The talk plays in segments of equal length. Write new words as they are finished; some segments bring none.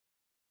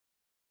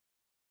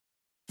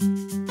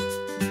Michele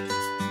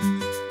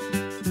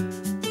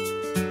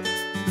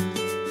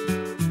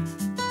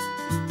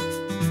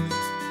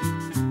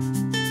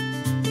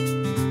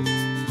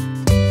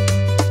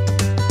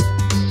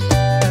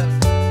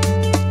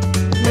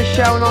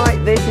Knight,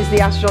 this is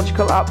the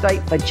astrological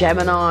update for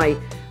Gemini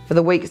for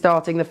the week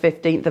starting the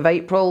 15th of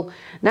April.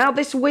 Now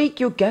this week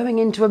you're going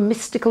into a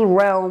mystical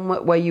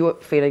realm where you're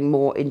feeling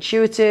more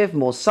intuitive,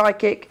 more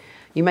psychic.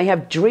 You may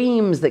have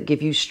dreams that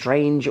give you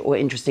strange or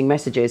interesting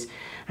messages,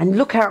 and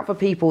look out for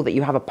people that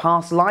you have a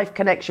past life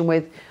connection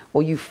with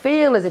or you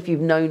feel as if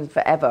you've known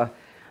forever.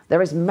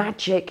 There is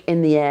magic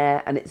in the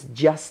air, and it's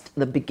just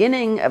the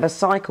beginning of a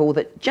cycle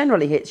that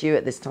generally hits you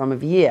at this time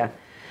of year.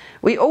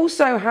 We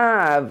also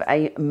have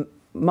a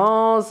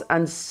Mars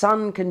and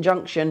Sun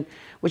conjunction,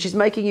 which is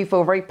making you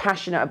feel very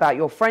passionate about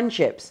your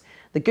friendships.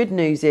 The good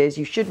news is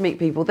you should meet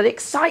people that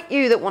excite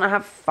you, that want to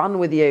have fun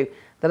with you,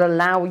 that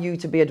allow you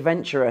to be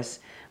adventurous.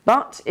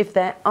 But if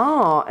there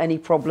are any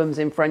problems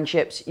in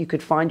friendships, you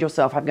could find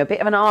yourself having a bit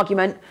of an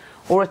argument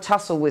or a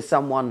tussle with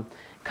someone.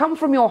 Come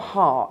from your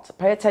heart.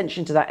 Pay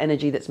attention to that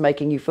energy that's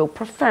making you feel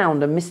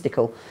profound and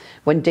mystical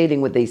when dealing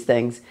with these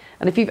things.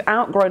 And if you've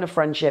outgrown a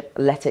friendship,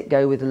 let it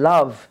go with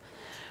love.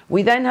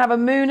 We then have a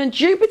Moon and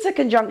Jupiter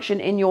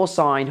conjunction in your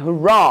sign.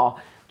 Hurrah!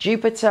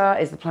 Jupiter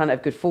is the planet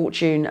of good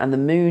fortune, and the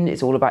Moon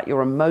is all about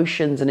your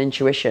emotions and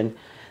intuition.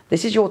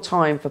 This is your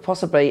time for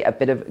possibly a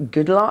bit of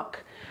good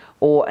luck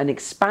or an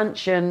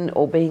expansion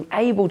or being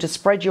able to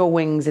spread your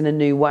wings in a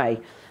new way.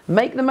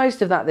 Make the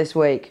most of that this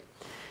week.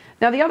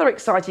 Now, the other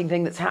exciting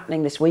thing that's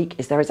happening this week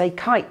is there is a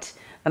kite,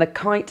 and a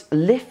kite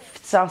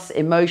lifts us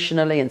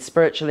emotionally and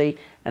spiritually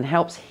and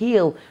helps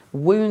heal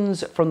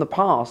wounds from the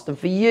past. And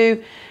for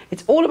you,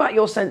 it's all about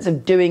your sense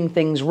of doing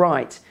things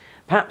right.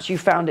 Perhaps you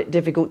found it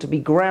difficult to be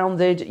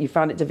grounded, you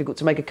found it difficult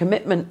to make a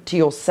commitment to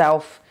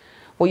yourself,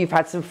 or you've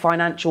had some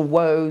financial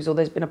woes, or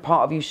there's been a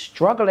part of you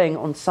struggling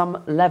on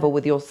some level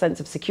with your sense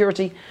of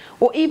security,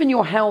 or even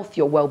your health,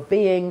 your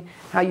well-being,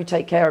 how you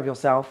take care of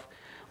yourself.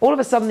 All of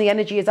a sudden the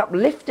energy is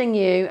uplifting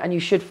you, and you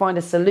should find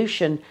a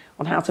solution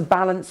on how to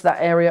balance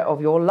that area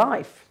of your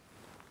life.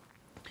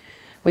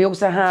 We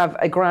also have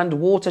a grand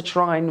water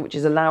trine, which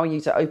is allowing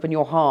you to open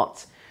your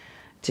heart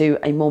to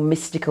a more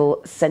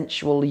mystical,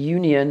 sensual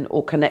union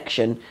or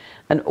connection,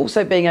 and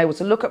also being able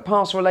to look at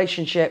past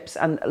relationships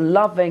and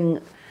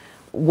loving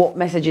what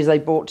messages they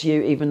brought to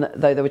you, even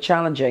though they were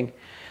challenging.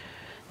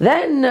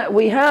 Then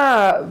we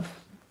have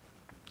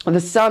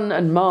the Sun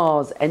and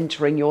Mars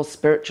entering your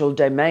spiritual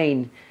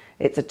domain.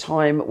 It's a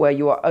time where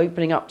you are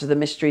opening up to the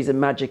mysteries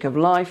and magic of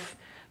life.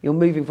 You're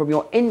moving from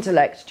your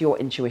intellect to your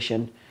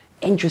intuition.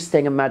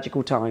 Interesting and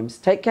magical times.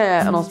 Take care,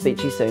 and I'll speak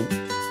to you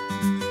soon.